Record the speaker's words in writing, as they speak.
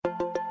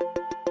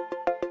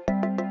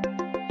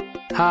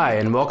Hi,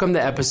 and welcome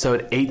to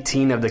episode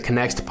 18 of the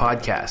Connext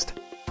podcast.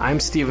 I'm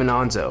Steven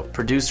Onzo,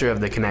 producer of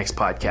the Connext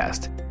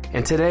podcast,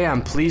 and today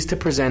I'm pleased to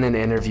present an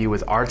interview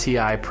with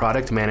RTI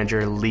product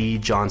manager Lee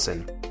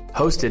Johnson,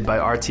 hosted by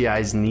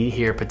RTI's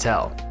Nihir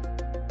Patel.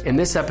 In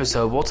this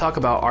episode, we'll talk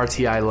about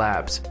RTI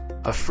Labs,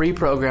 a free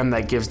program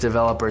that gives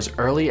developers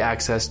early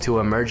access to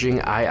emerging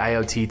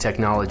IIoT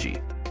technology.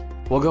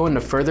 We'll go into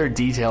further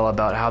detail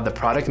about how the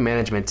product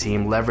management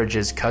team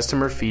leverages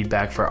customer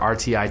feedback for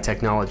RTI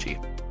technology,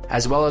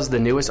 as well as the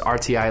newest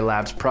RTI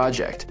Labs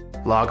project,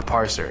 Log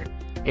Parser,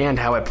 and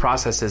how it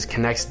processes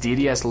Connext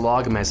DDS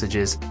log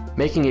messages,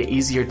 making it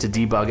easier to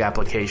debug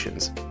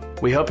applications.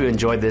 We hope you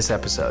enjoyed this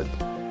episode.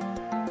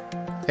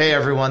 Hey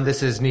everyone,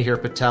 this is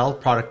Nihir Patel,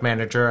 product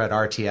manager at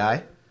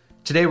RTI.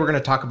 Today we're going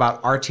to talk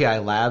about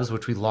RTI Labs,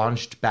 which we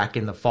launched back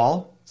in the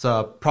fall. It's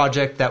a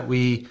project that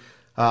we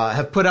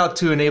have put out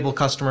to enable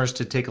customers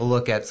to take a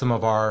look at some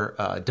of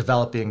our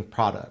developing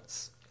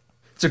products.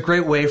 It's a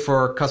great way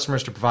for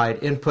customers to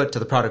provide input to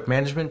the product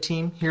management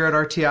team here at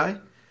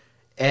RTI.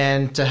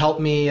 And to help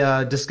me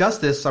discuss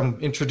this, I'm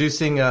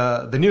introducing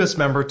the newest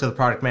member to the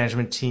product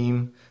management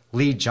team,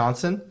 Lee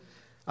Johnson.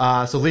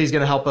 So Lee's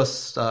going to help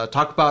us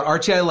talk about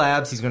RTI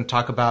Labs. He's going to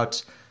talk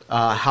about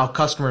how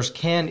customers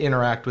can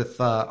interact with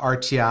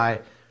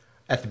RTI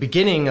at the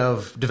beginning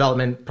of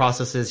development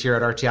processes here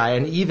at RTI,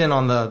 and even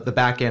on the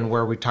back end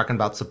where we're talking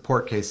about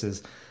support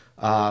cases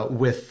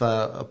with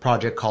a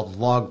project called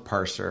Log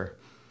Parser.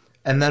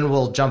 And then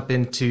we'll jump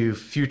into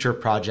future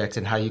projects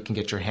and how you can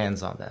get your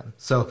hands on them.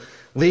 So,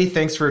 Lee,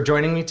 thanks for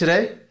joining me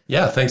today.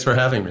 Yeah, thanks for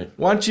having me.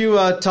 Why don't you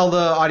tell the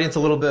audience a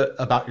little bit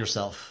about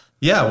yourself?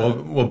 Yeah,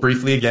 well,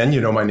 briefly again,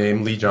 you know my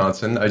name, Lee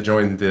Johnson. I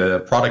joined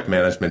the product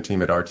management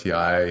team at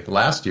RTI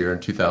last year in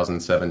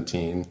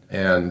 2017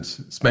 and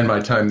spend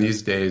my time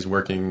these days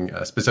working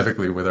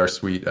specifically with our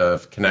suite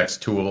of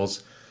Connext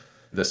tools,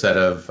 the set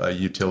of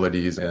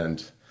utilities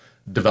and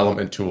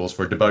development tools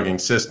for debugging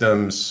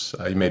systems.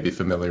 You may be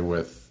familiar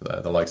with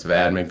the likes of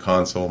Admin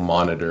Console,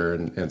 Monitor,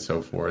 and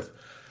so forth.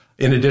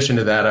 In addition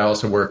to that, I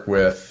also work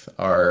with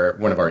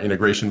one of our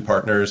integration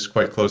partners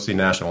quite closely,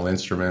 National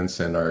Instruments,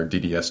 and our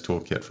DDS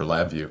toolkit for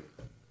LabVIEW.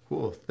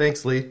 Cool.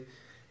 Thanks, Lee.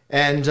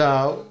 And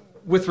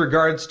with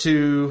regards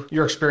to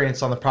your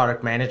experience on the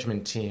product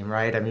management team,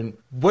 right? I mean,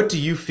 what do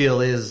you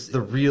feel is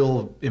the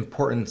real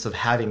importance of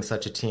having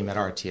such a team at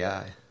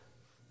RTI?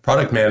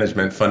 Product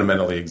management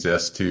fundamentally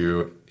exists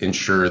to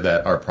ensure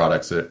that our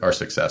products are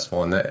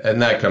successful, and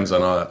that comes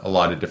on a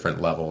lot of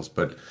different levels.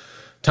 But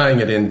tying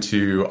it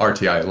into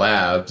RTI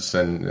Labs,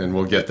 and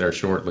we'll get there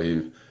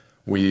shortly,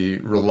 we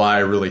rely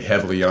really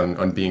heavily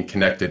on being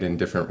connected in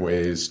different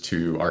ways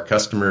to our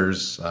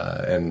customers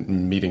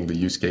and meeting the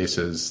use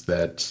cases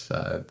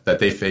that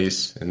they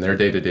face in their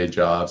day-to-day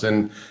jobs,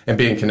 and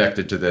being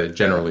connected to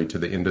generally to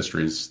the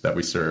industries that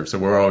we serve. So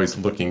we're always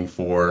looking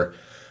for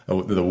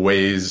the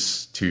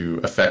ways to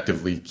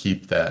effectively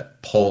keep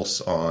that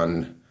pulse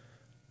on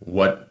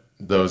what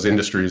those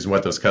industries,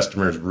 what those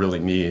customers really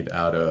need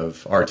out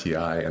of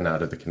RTI and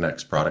out of the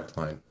Connext product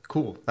line.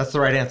 Cool. That's the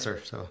right answer.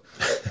 So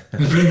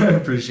I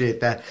appreciate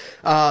that.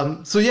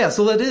 So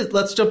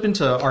let's jump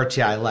into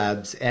RTI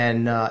Labs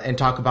and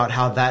talk about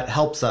how that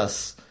helps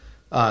us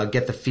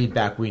get the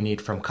feedback we need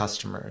from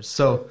customers.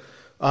 So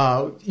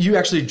you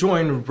actually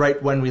joined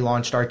right when we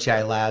launched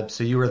RTI Labs,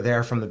 so you were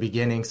there from the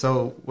beginning.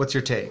 So what's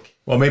your take?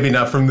 Well, maybe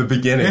not from the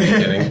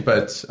beginning,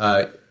 but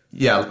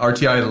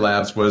RTI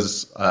Labs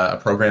was a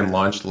program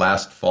launched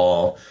last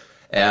fall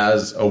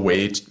as a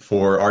way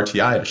for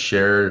RTI to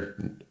share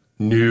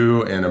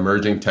new and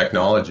emerging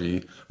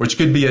technology, which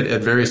could be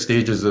at various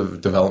stages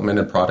of development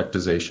and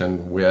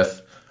productization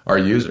with our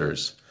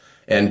users,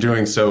 and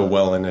doing so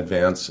well in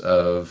advance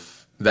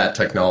of that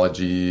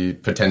technology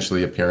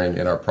potentially appearing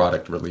in our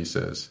product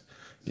releases.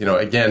 You know,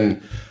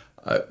 again,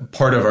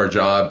 part of our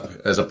job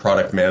as a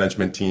product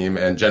management team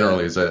and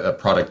generally as a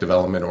product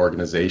development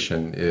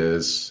organization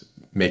is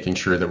making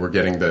sure that we're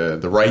getting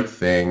the right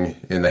thing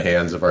in the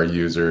hands of our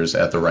users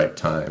at the right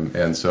time.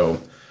 And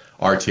so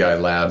RTI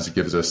Labs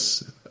gives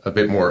us a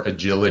bit more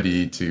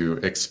agility to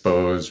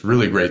expose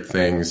really great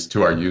things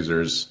to our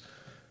users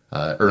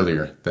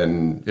earlier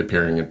than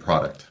appearing in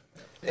product.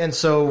 And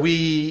so we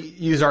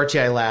use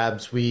RTI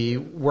Labs, we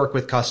work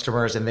with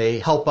customers, and they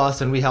help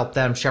us and we help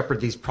them shepherd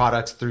these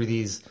products through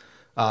these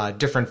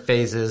different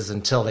phases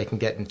until they can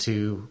get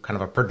into kind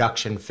of a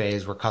production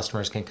phase where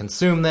customers can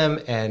consume them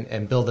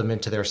and build them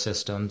into their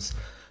systems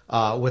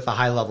with a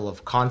high level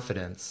of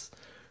confidence,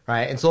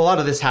 right? And so a lot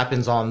of this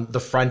happens on the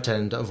front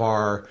end of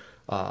our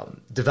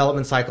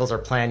development cycles, our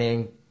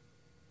planning,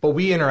 but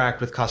we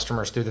interact with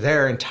customers through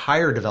their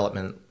entire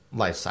development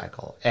life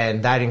cycle,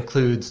 and that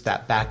includes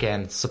that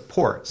back-end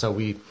support. So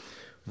we've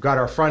got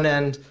our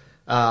front-end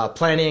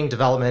planning,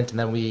 development, and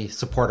then we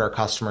support our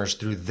customers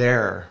through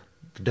their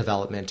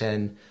development.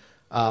 And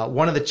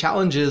one of the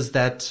challenges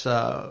that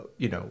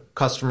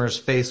customers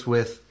face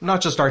with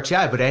not just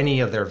RTI but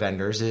any of their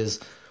vendors is,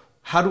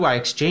 how do I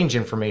exchange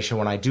information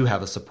when I do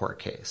have a support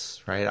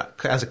case, right?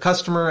 As a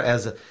customer,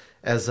 as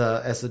as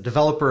a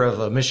developer of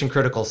a mission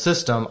critical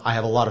system, I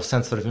have a lot of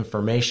sensitive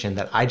information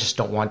that I just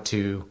don't want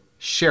to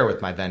share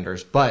with my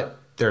vendors, but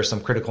there's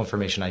some critical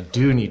information I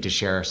do need to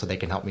share so they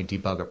can help me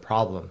debug a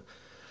problem.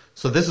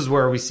 So this is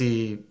where we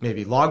see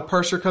maybe log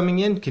parser coming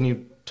in. Can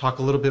you talk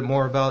a little bit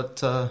more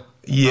about?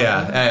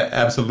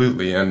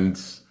 Absolutely, and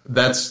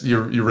that's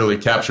you really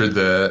captured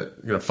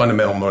the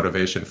fundamental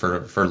motivation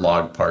for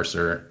log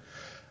parser.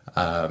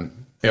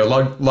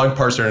 Log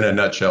parser in a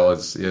nutshell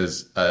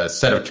is a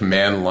set of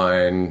command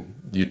line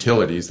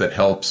utilities that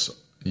helps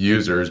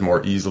users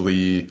more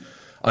easily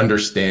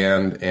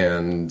understand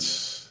and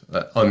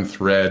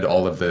unthread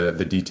all of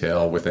the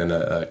detail within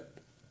a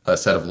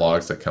set of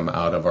logs that come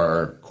out of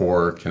our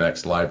core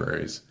Connext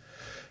libraries.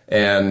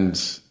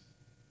 And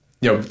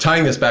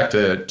tying this back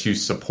to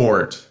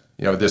support,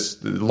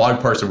 this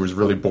log parser was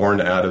really born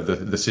out of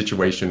the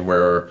situation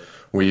where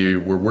we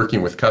were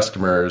working with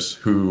customers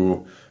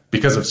who,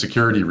 because of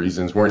security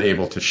reasons, weren't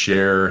able to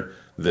share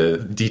the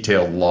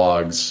detailed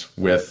logs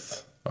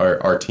with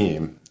our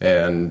team.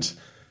 And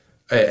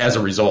as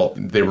a result,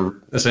 they were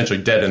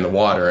essentially dead in the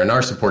water, and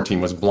our support team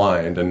was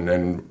blind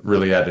and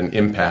really at an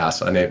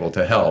impasse, unable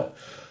to help.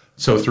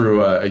 So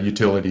through a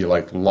utility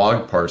like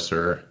log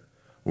parser,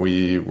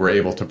 we were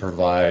able to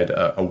provide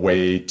a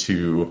way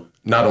to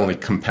not only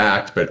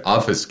compact but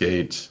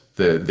obfuscate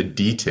the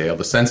detail,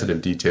 the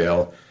sensitive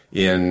detail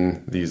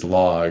in these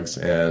logs,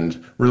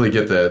 and really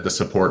get the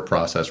support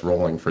process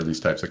rolling for these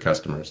types of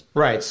customers.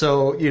 Right.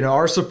 So,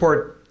 our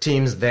support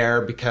team's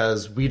there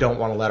because we don't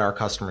want to let our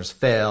customers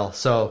fail.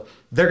 So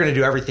they're going to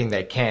do everything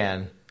they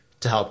can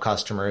to help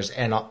customers.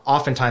 And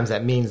oftentimes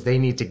that means they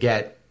need to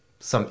get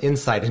some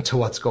insight into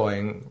what's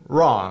going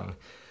wrong.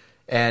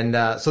 And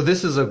so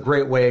this is a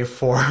great way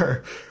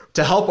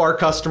to help our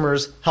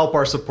customers, help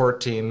our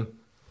support team,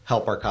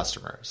 help our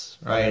customers,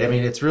 right? I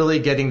mean, it's really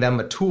getting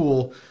them a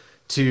tool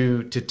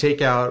to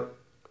take out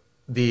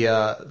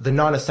the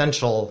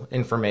non-essential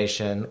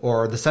information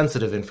or the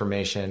sensitive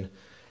information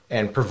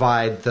and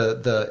provide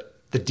the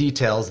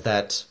details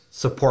that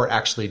support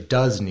actually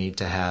does need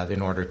to have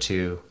in order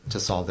to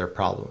solve their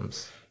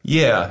problems.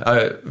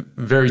 Yeah,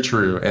 very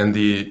true. And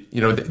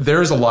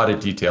there's a lot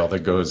of detail that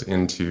goes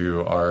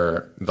into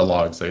the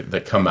logs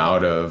that come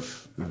out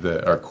of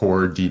our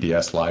core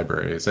DDS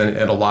libraries, and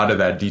a lot of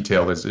that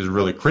detail is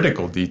really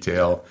critical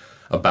detail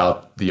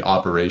about the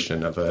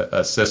operation of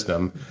a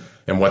system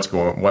and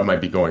what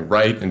might be going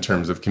right in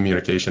terms of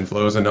communication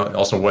flows, and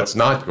also what's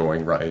not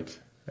going right.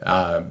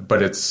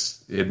 But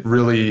it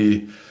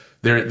really.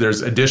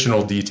 There's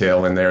additional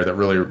detail in there that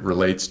really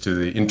relates to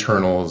the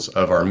internals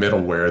of our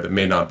middleware that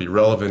may not be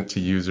relevant to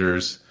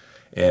users,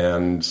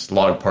 and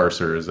log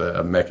parser is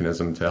a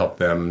mechanism to help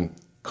them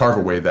carve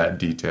away that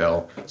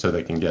detail so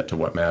they can get to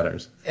what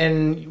matters.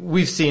 And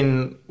we've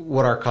seen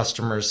what our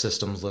customers'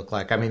 systems look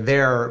like. I mean,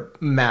 they're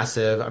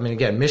massive. I mean,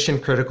 again,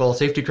 mission critical,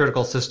 safety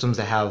critical systems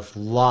that have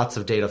lots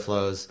of data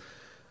flows.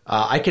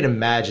 I can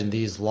imagine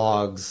these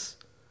logs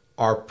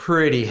are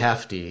pretty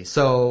hefty.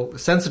 So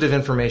sensitive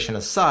information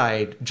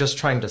aside, just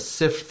trying to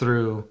sift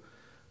through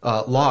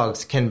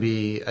logs can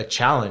be a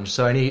challenge.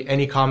 So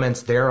any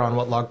comments there on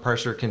what log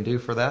parser can do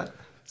for that?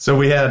 So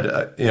we had,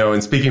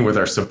 in speaking with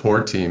our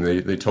support team,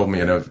 they told me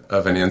of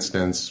an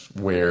instance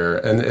where,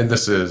 and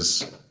this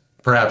is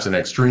perhaps an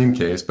extreme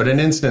case, but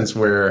an instance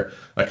where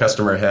a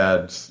customer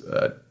had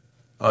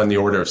on the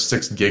order of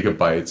 6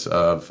 gigabytes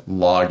of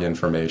log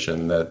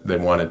information that they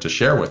wanted to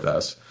share with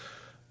us.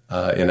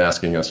 In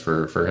asking us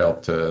for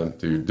help to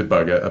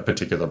debug a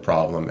particular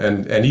problem.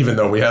 And even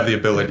though we have the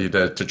ability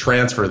to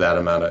transfer that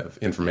amount of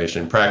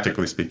information,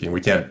 practically speaking,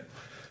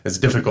 it's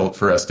difficult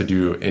for us to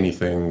do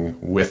anything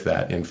with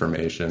that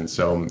information.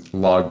 So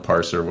log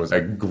parser was a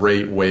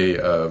great way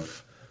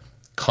of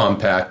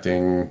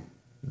compacting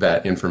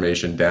that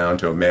information down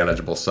to a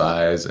manageable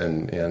size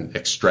and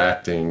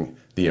extracting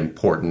the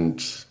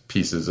important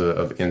pieces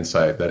of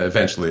insight that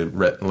eventually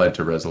led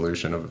to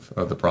resolution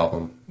of the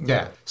problem.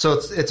 Yeah. So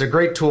it's a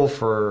great tool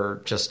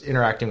for just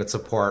interacting with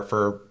support,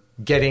 for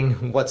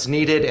getting what's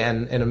needed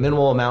and in a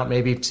minimal amount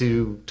maybe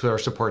to our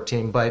support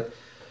team. But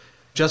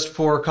just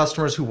for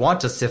customers who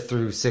want to sift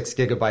through 6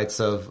 gigabytes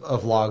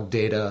of log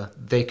data,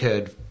 they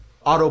could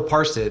auto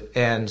parse it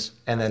and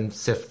then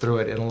sift through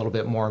it in a little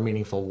bit more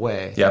meaningful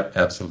way. Yep,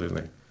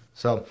 absolutely.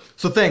 So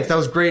thanks. That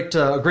was great.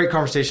 A great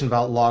conversation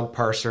about log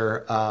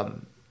parser.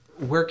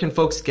 Where can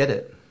folks get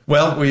it?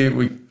 Well,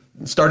 we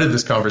started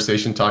this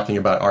conversation talking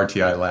about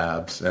RTI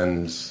Labs,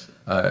 and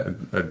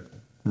I'd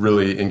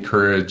really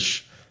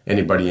encourage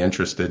anybody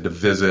interested to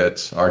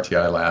visit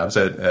RTI Labs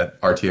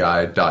at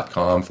rti.com/labs.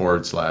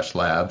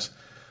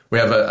 We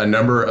have a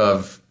number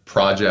of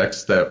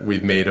projects that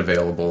we've made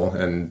available,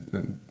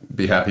 and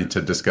be happy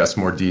to discuss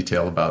more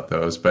detail about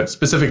those. But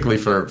specifically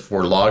for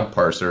log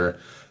parser,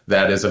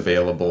 that is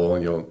available.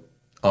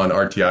 On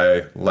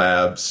RTI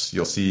Labs,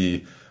 you'll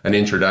see an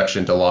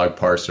introduction to log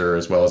parser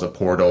as well as a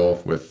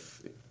portal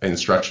with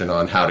instruction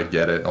on how to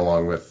get it,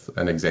 along with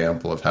an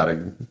example of how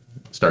to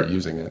start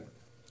using it.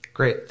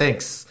 Great,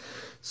 thanks.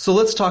 So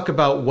let's talk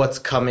about what's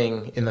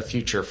coming in the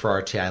future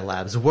for RTI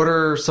Labs. What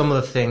are some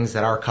of the things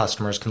that our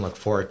customers can look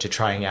forward to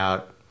trying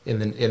out in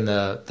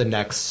the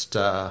next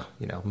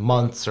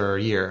months or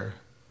year?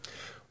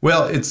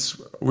 Well,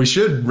 we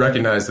should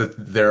recognize that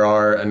there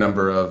are a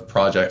number of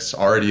projects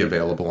already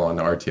available on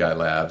RTI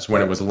Labs.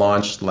 When it was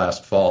launched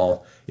last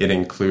fall, it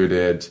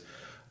included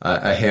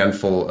a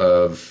handful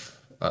of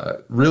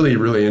really,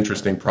 really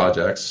interesting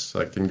projects.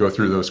 I can go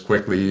through those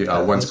quickly.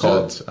 One's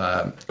called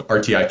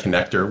RTI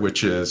Connector,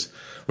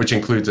 which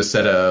includes a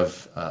set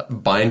of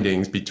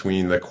bindings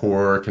between the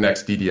core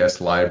Connects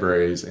DDS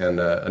libraries and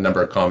a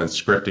number of common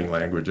scripting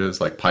languages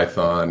like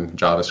Python,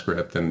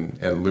 JavaScript,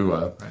 and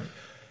Lua.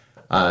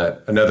 Right.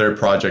 Another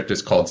project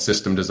is called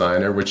System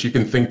Designer, which you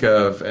can think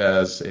of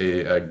as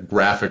a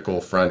graphical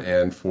front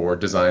end for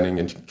designing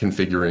and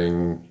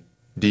configuring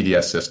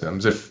DDS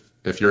systems.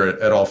 If you're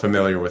at all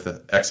familiar with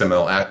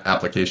XML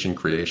application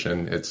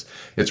creation,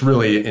 it's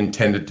really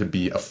intended to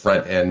be a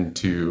front end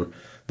to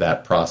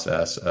that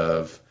process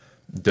of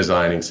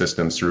designing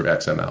systems through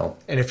XML.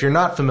 And if you're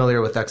not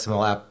familiar with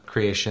XML app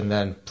creation,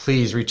 then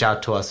please reach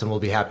out to us and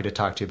we'll be happy to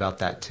talk to you about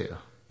that too.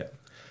 Yeah.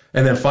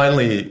 And then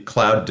finally,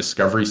 Cloud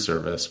Discovery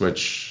Service,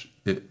 which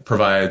it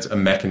provides a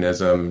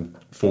mechanism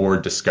for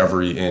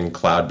discovery in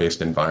cloud-based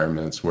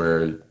environments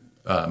where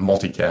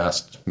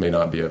multicast may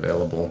not be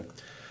available.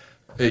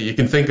 You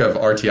can think of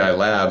RTI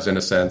Labs in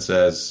a sense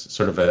as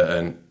sort of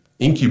an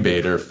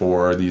incubator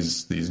for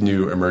these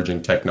new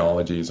emerging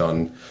technologies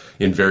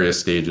in various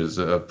stages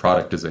of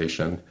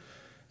productization.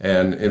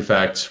 And in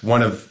fact,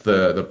 one of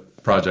the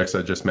projects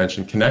I just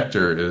mentioned,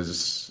 Connector,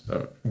 is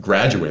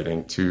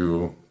graduating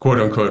to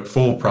quote-unquote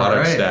full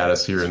product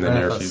status here in the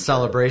near future.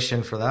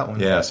 Celebration for that one.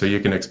 Yeah, so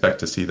you can expect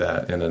to see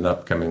that in an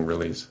upcoming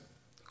release.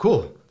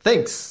 Cool.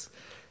 Thanks.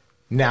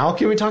 Now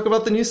can we talk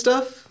about the new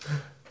stuff?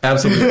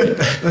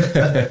 Absolutely.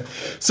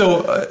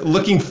 So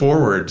looking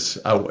forward,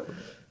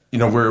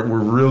 we're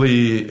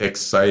really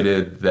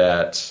excited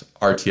that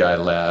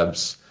RTI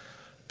Labs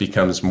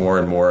becomes more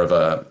and more of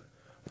a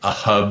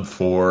hub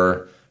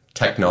for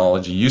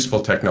technology,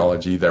 useful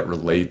technology that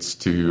relates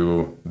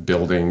to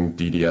building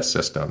DDS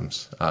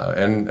systems.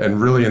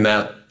 And really in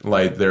that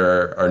light,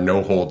 there are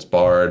no holds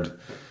barred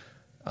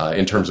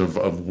in terms of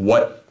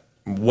what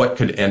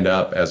could end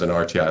up as an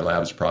RTI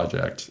Labs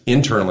project.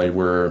 Internally,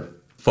 we're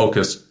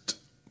focused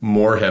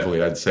more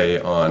heavily, I'd say,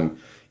 on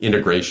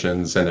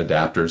integrations and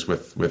adapters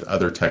with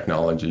other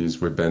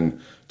technologies. We've been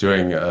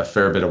doing a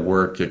fair bit of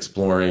work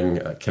exploring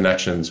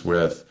connections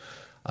with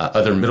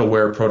other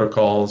middleware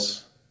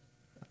protocols,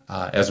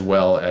 as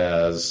well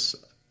as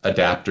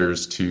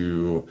adapters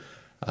to,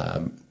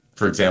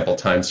 for example,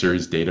 time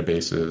series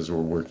databases.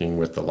 We're working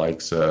with the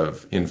likes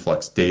of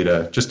Influx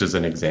Data, just as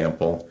an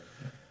example,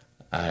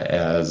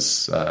 and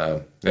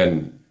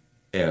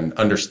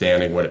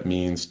understanding what it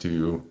means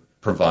to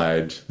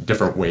provide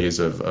different ways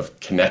of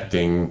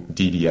connecting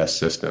DDS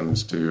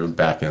systems to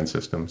back-end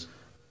systems.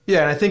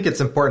 Yeah, and I think it's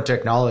important to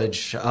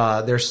acknowledge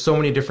there's so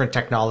many different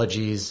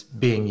technologies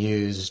being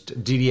used.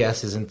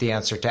 DDS isn't the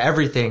answer to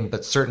everything,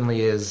 but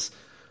certainly is,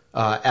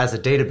 as a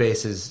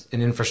database, is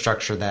an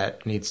infrastructure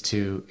that needs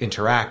to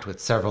interact with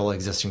several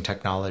existing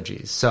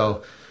technologies.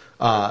 So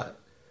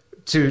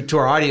to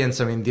our audience,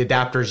 I mean, the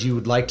adapters you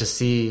would like to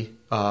see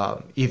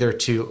either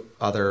to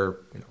other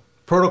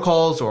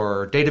protocols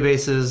or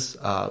databases,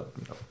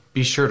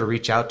 be sure to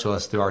reach out to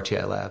us through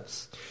RTI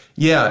Labs.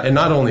 Yeah, and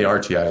not only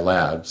RTI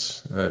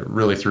Labs,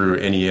 really through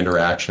any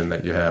interaction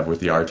that you have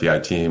with the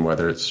RTI team,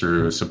 whether it's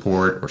through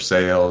support or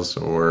sales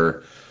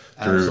or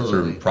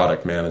through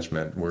product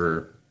management.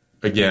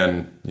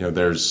 Again,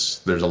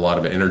 there's a lot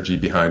of energy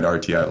behind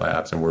RTI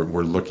Labs, and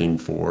we're looking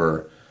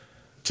to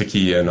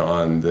key in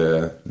on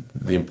the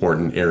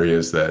important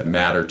areas that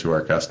matter to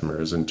our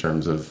customers in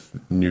terms of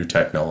new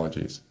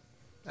technologies.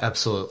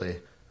 Absolutely.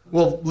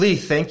 Well, Lee,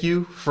 thank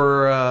you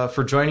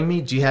for joining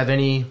me. Do you have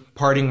any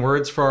parting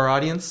words for our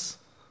audience?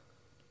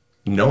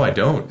 No, I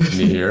don't,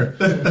 Nihir.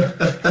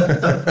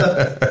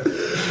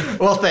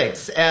 Well,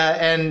 thanks.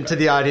 And to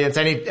the audience,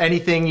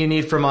 anything you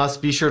need from us,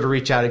 be sure to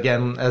reach out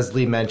again. As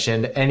Lee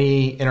mentioned,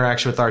 any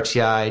interaction with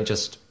RTI,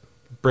 just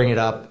bring it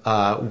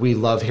up. We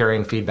love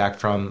hearing feedback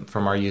from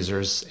our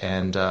users,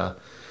 and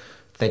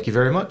thank you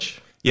very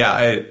much.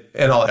 Yeah,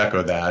 and I'll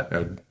echo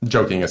that.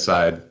 Joking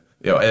aside,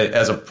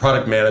 as a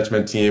product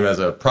management team, as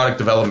a product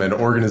development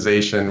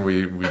organization,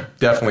 we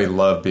definitely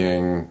love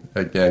being,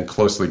 again,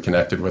 closely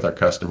connected with our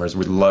customers.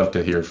 We'd love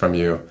to hear from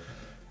you.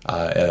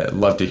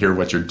 Love to hear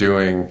what you're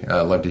doing.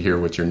 Love to hear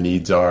what your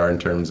needs are in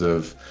terms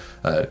of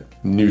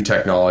new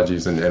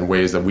technologies and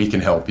ways that we can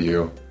help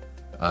you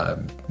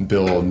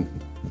build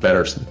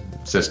better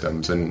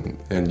systems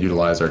and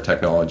utilize our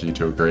technology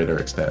to a greater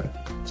extent.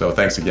 So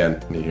thanks again,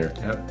 Nihir.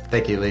 Yep.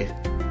 Thank you, Lee.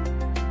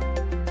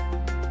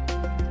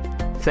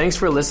 Thanks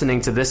for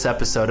listening to this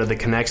episode of the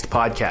Connext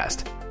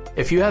podcast.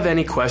 If you have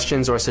any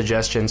questions or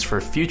suggestions for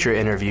future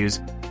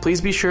interviews,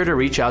 please be sure to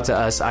reach out to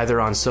us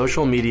either on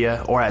social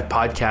media or at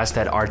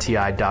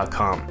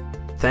podcast@rti.com.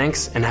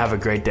 Thanks and have a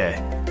great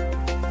day.